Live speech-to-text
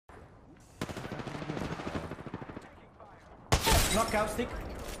Knockout stick.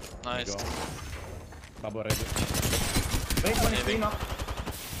 Nice. Bubble ready. Break one is free knock.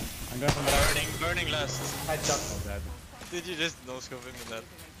 I'm going from the right. Burning last. Headshot. Oh, dead. Did you just no scope him with that?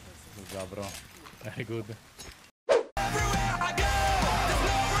 Good job, bro. Very good.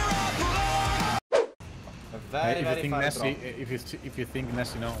 Very, very far Nessie, drop. if you think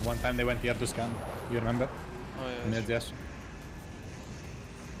Nessie, you know, one time they went here to scan. You remember? Oh yeah. Near Jess.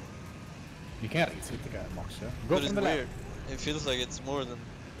 You can reach it, Max. Yeah? Go But from it's the weird. left. It feels like it's more than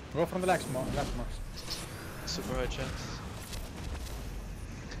Go from the left, Max. super high chance.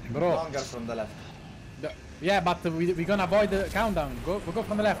 Bro. Longer from the left. Yeah, but we're gonna avoid the countdown. Go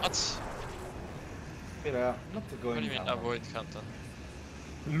from the left. What? Not What going do you mean down. avoid countdown?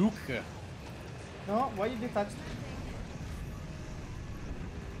 Look. No, why you detached?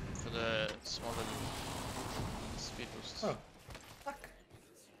 For the smaller speed boost. Oh. Fuck.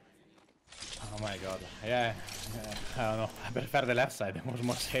 Oh my god. Yeah. I don't know. I prefer the left side. It was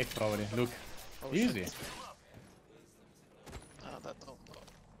more safe probably. Look. Oh, Easy. shit. Ah, that don't know.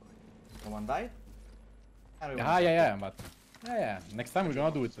 Someone died? Yeah, but yeah. Next time we're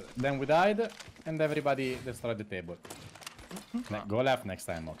gonna do it. Then we died, and everybody destroyed the table. Go left next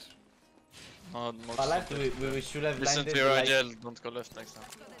time, Mox. No, But left, we should have listen landed to your like... IGL, don't go left next time.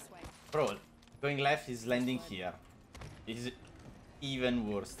 Bro, going left is landing here. It is even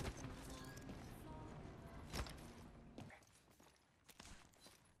worse.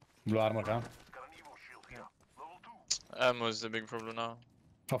 Blue armor, huh? Ammo is the big problem now.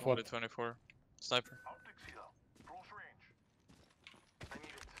 Of Only what? 24. Sniper.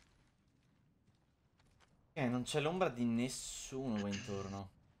 Non c'è l'ombra di nessuno qua intorno.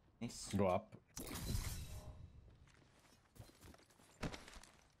 Nessuno. Go up.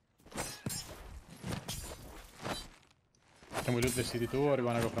 Can we loot the city too, or you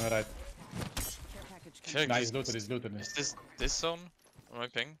wanna go from the right? Check Nah, this. he's looted. Is this zone? Am I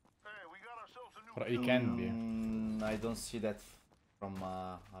ping? Bro, he can be. I don't see that from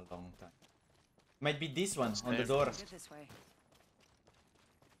a long time. Might be this one on the door.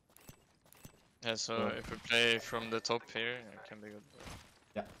 Yeah, so if we play from the top here, it can be good.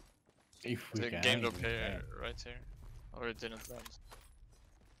 Yeah. If we The can. game drop we here, can. right here. Or it didn't land.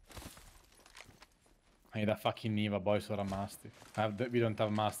 I need a fucking Niva, boys, or a Mastiff. We don't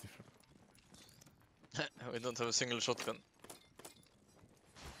have Mastiff. We don't have a single shotgun.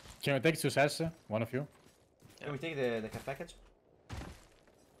 Can we take two cells? One of you? Yeah. Can we take the care package?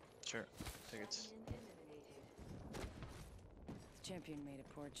 Sure, take it. The champion made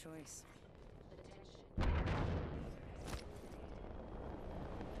a poor choice.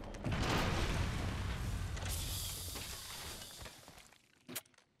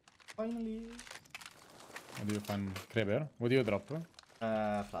 Finally. What do you find? Kraber? What do you drop?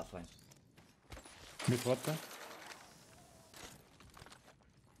 Flatline. With what?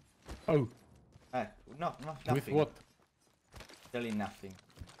 Oh, No, nothing. with what? Really nothing.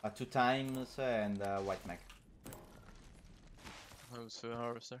 2 times and white mag. Who's the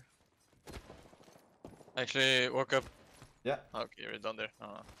harvester? Actually, walk up. Yeah. Okay, you're down there. No.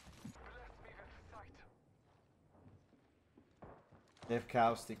 They have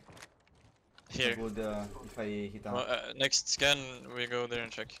caustic. Here. Good if I hit down. Well, next scan, we go there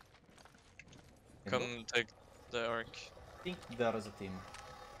and check. Come take the arc. I think there is a team.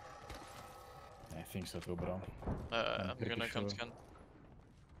 I think so too, bro. I'm pretty gonna come sure. scan.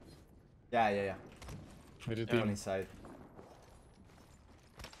 Yeah. With the They're all team. inside.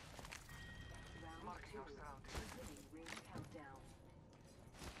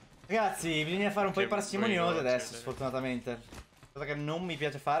 Ragazzi, bisogna fare un po' i parsimoniosi adesso, sfortunatamente. Cosa che non mi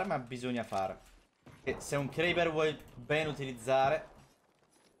piace fare, ma bisogna fare. E se un Kraber vuoi ben utilizzare,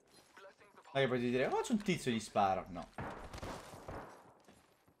 non è che puoi dire, oh c'è un tizio gli sparo. No.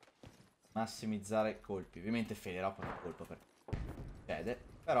 Massimizzare colpi. Ovviamente finirò qualche colpo per succede,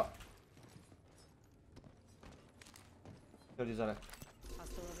 però devo usare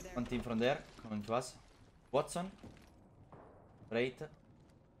one team from there, coming to us. Watson. Great.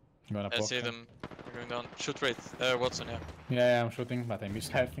 Gonna I poke. see them. They're going down. Shoot right. Watson, yeah. Yeah, I'm shooting, but I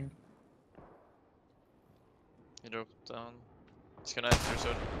missed everything. He dropped down. He's gonna enter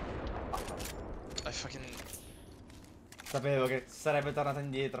soon. I fucking... Sapevo che sarebbe tornato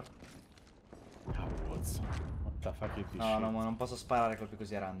indietro. Ah, what the fuck is this No, shit? no, ma non posso sparare colpi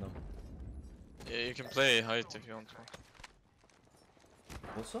così a random. Yeah, you can play height if you want to.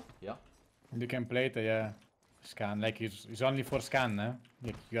 Posso? Yeah. You can play it, yeah. Scan, like it's only for scan, eh?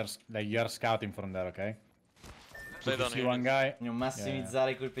 Like you're scouting from there, okay? Play If you down see here. one guy. Voglio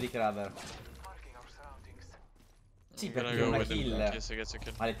massimizzare i colpi di Kraber. Sì, I'm gonna perché go una with him in kill case he gets a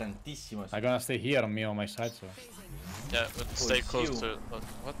kill. vale tantissimo. I'm gonna stay here on me on my side, so. Yeah, but stay it's close you. to.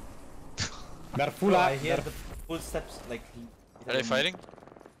 What? They're full Bro, up. I hear the footsteps like... Are they fighting?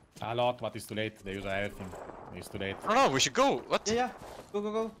 A lot, but it's too late. They use everything. It's too late. Oh no, we should go. What? Yeah, yeah. Go,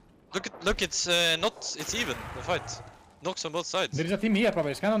 go, go. Look, it's not. It's even the fight. Knocks on both sides. There is a team here,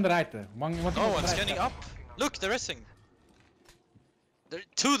 probably. Scan on the right. One team Oh, on the I'm right. scanning up. Look, they're resting. They're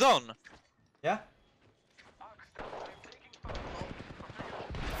 2 down. Yeah?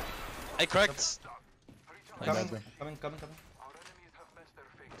 I cracked. Coming, Nice. coming.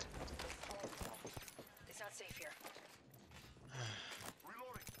 It's not safe here.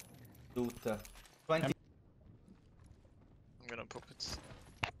 Loot. 20. I'm gonna pop it.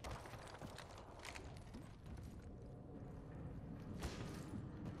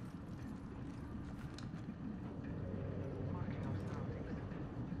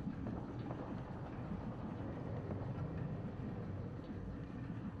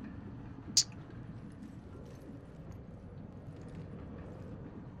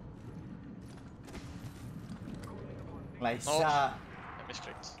 Like, Oh. I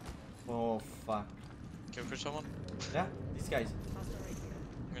misclicked. Oh, fuck. Can we push someone? Yeah, these guys.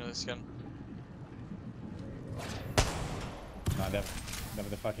 I'm gonna scan. No, they have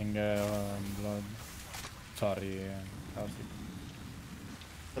the fucking blood. Sorry, Caustic.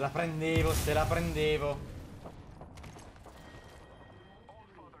 Se la prendevo.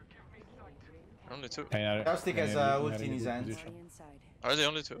 Only 2. Caustic has ulti in his hands. Already inside. Are they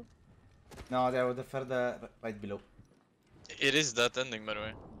only 2? No, they were the further right below. It is that ending, by the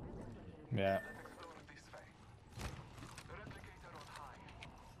way. Yeah.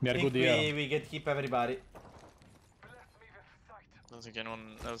 We I are think good here. we get keep everybody. I don't think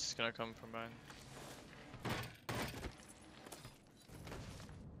anyone else is gonna come from behind.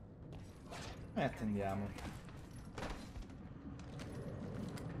 E attendiamo.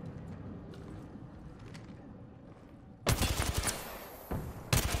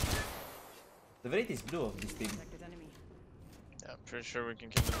 The rate is blue of this team. Detected enemy. Yeah, I'm pretty sure we can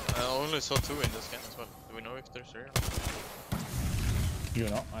kill them. I only saw 2 in the scan as well. Do we know if there's 3 or not? You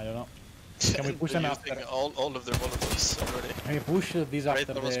know, I don't know. Can we push them They're after? using all of their molotovs already. Can we push these after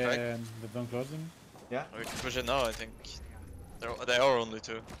Right, almost cracked. the dawn closing? Yeah? We can push it now, I think. They are only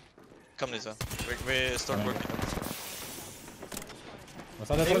 2. Come, Lisa. We start Come on. working. Ma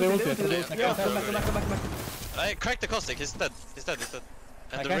sta dietro le ultime, Yeah, dietro le ultime. come back. I cracked the caustic. He's dead. He's dead.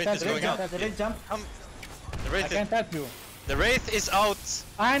 And I the can't wraith touch is the going out. The red jump. Come. The I wraith can't help you. The wraith is out.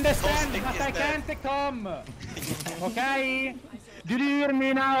 I understand, Caustic but is I dead. can't come. Okay? Do you hear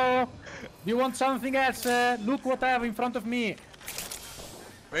me now? Do you want something else? Look what I have in front of me.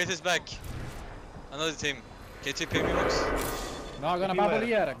 Wraith is back. Another team. KTP me, Max. No, I'm gonna Everywhere. bubble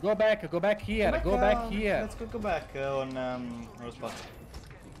here. Go back here. Go back here. Let's go back on our spot.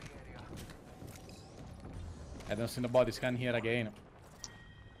 I don't see the body scan here again.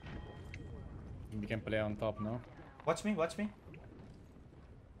 We can play on top, no? Watch me.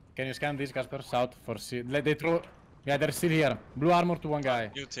 Can you scan this, Casper? South for C. They throw. Yeah, they're still here. Blue armor to one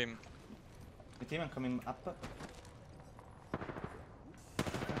guy. New team. The team, I'm coming up.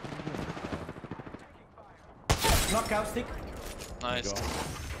 Knockout stick. Nice. Go.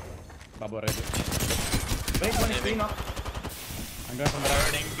 Bubble ready. Break 23 knock. I'm going from the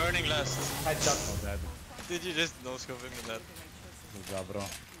right. Burning last. Headshot. Oh, dead. Did you just no-scope him in that? Good job, bro.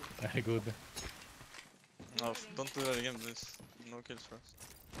 Very good. No, don't do that again, please. No kills for us.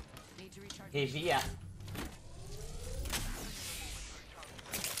 Need to recharge. E via.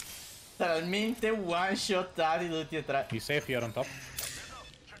 Letteralmente one-shotati tutti e tre. He's safe here on top.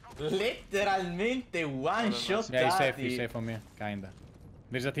 Letteralmente one-shotati. Yeah, he's safe on me. Kinda.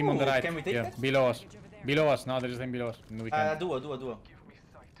 There's a team on the Ooh, right. can we take here. that? Below us. Below us. No, there's a team below us. No, we can't. Duo.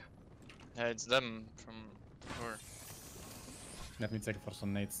 Yeah, it's them from where? Let me check for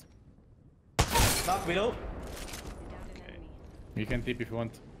some nades. Knock below. Downed an enemy. You can tip if you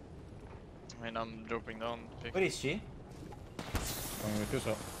want. I mean, I'm dropping down. Pick. Where is she? Coming with you,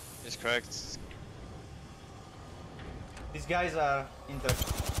 so. He's cracked. These guys are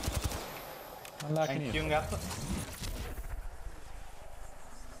interesting. Unlucky I'm me. queuing up.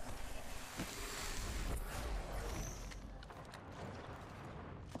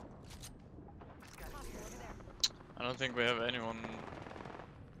 I don't think we have anyone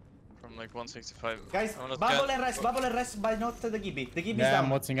from like 165. Guys, I wanna bubble scan- and rest, but not the Gibby. The Gibby is Yeah, down.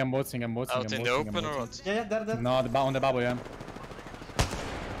 I'm watching. Out in the open or what? Yeah, there. No, on the bubble, yeah.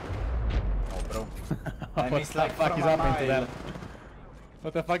 Oh, bro. I What missed the like fuck from is a happening to mile. them?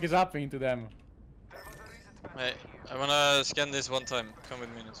 What the fuck is happening to them? Hey, I wanna scan this one time. Come with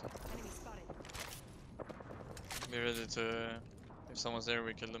me, Nessa. Enemy spotted. Be ready to... If someone's there,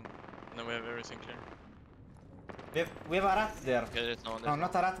 we kill them. Now we have everything clear. We have a rat there. Okay, there's no one No, there.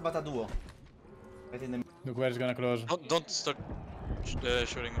 not a rat, but a duo. Right in the... Look where it's gonna close. Don't start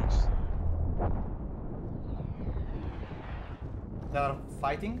shooting us. They are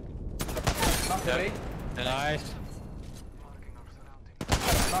fighting. Not the Yeah. raid. Nice.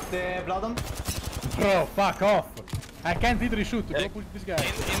 Not the blood on. Bro, fuck off. I can't literally shoot. Go push this guy.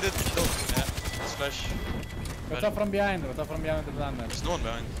 In the... No, yeah. Splash. What's up from behind? What's up from behind the tunnel? There's no one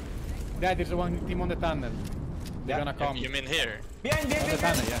behind. Yeah, there's one team on the tunnel. They're Yeah. gonna come. You mean here? Behind, On the behind,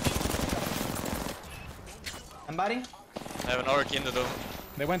 tunnel, behind. yeah. I'm buying. I have an arc in the dome.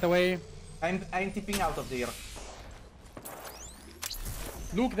 They went away. I'm tipping out of there.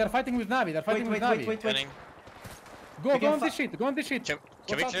 Look, they're fighting with Navi. They're fighting with Navi. wait. Penning. Go, We go can on this shit. Go on this shit. Can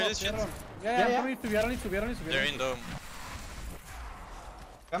we What's clear up, this boss? shit? We're on. Yeah, Yeah, yeah. we are on it. They're in dome.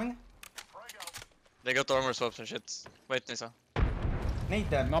 Coming. They got armor swaps and shit. Wait, Nisa. Nade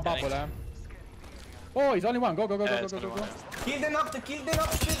them. No bubble, eh? Oh, he's only one. Go, go, go, go, go, It's go, only go, one, go. yeah. Kill the knock, kill the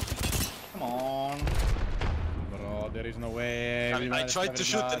knock. Come on. Bro, there is no way. I everyone has tried to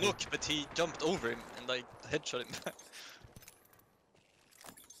shoot the everybody. nook, but he jumped over him and I headshot him.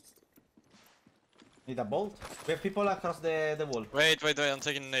 Need a bolt. We have people across the wall. Wait, I'm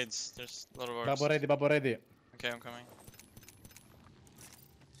taking nades. There's a lot of arcs. Bubble ready, bubble ready. Okay, I'm coming.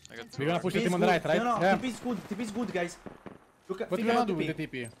 I got two We're gonna arcs. push the TP team is on the right, good. right? No, Yeah. TP is good. TP is good, guys. Look at. What do figure we out gonna do with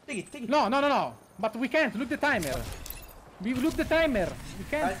TP. the TP? Take it, take it. No, no, no, no. But we can't. Look the timer. We look the timer. We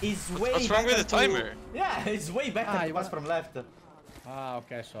can't. It's way What's wrong with better the timer? Yeah, it's way better Ah, to you pass wanna- from left. Ah,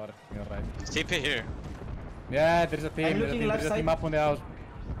 okay, sorry. You're right. TP here. Yeah, there's a team. I'm There's a looking team, left there's a team side. up on the house.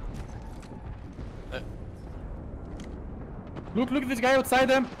 Look, look at this guy outside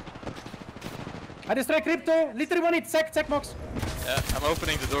them. I destroy crypto. Literally one hit. Sec Mox. Yeah, I'm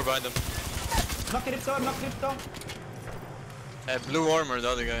opening the door behind them. Knock crypto, knock crypto. Blue armor, the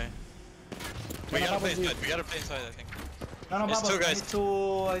other guy. We Gonna gotta play bubble inside, we gotta play inside, I think. No, It's bubbles. two guys.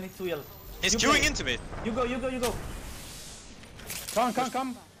 I need to heal. He's You queuing play. into me. You go.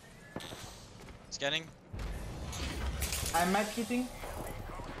 Come. Scanning. I'm mad hitting.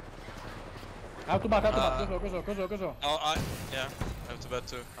 Out to bat. Go. Oh, yeah, I have to bet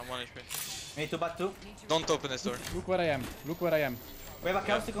too. I'm 1 HP. Me too, back too. Don't open this door. Look where I am. We have a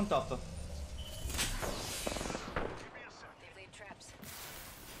caustic on top. They've laid traps.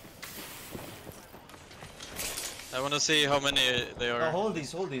 I wanna see how many they Oh, are. hold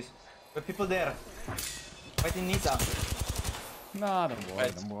these. We have people there. Fighting Nisa. No, don't worry,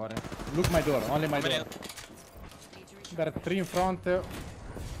 Right. don't worry. Look my door. Only my How many? door. There are 3 in front.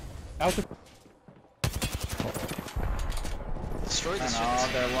 Out to... Destroy this shit.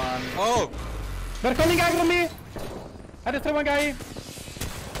 Another one. Oh! They're coming guys from me! I destroy one guy!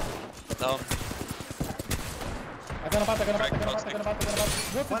 Down. I'm gonna bat. Go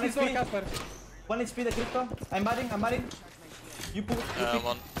to One this door, HP. Casper. 1 HP the crypto. I'm batting. You pull. You pick.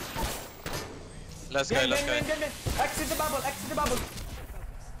 One. Last guy. Behind. Exit the bubble.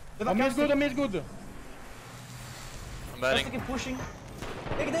 The On me is good. I'm batting. Keep pushing.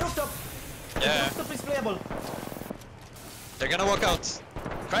 Take the rooftop. The Yeah, rooftop is playable. they're gonna walk out.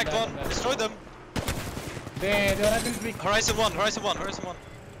 Cracked one. Bad. Destroy them. They're right in this week. Horizon 1. On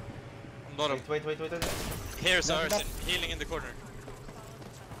bottom. Wait. Here's Left, Horizon. left. Healing in the corner.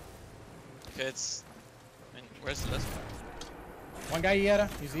 Okay, it's... I mean, where's the last guy? One guy here.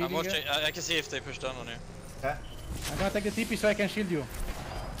 He's I'm healing. watching. I can see if they push down on you. Okay. I'm gonna take the TP so I can shield you.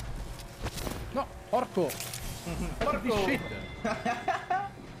 No, Porco. Look at this Porco. shit.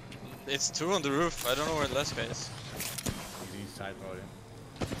 It's 2 on the roof. I don't know where the last guy is. He's inside probably.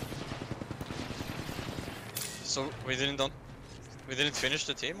 So we didn't finish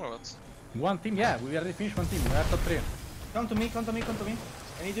the team or what? One team, yeah. We already finished one team. We are top 3. Come to me.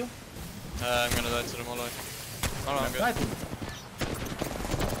 I need you. I'm gonna die to the Molly. Oh no, I'm good. Right team.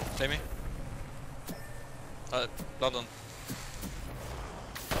 Play me. Blood on.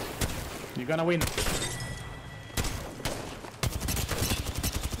 You're gonna win.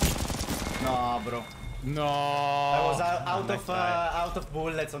 No, bro. No. I was Next time. out of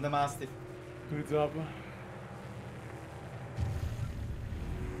bullets on the Mastiff. Good job.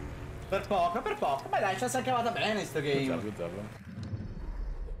 Per poco. Ma dai, ci si è cavata bene sto game. Good job.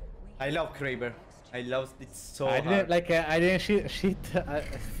 I love Kraber. I love it so I hard. didn't shit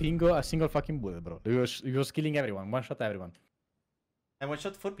a single fucking bullet, bro. He was killing everyone. One shot everyone. I one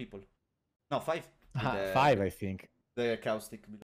shot 4 people. No, 5. 5, I think. The caustic.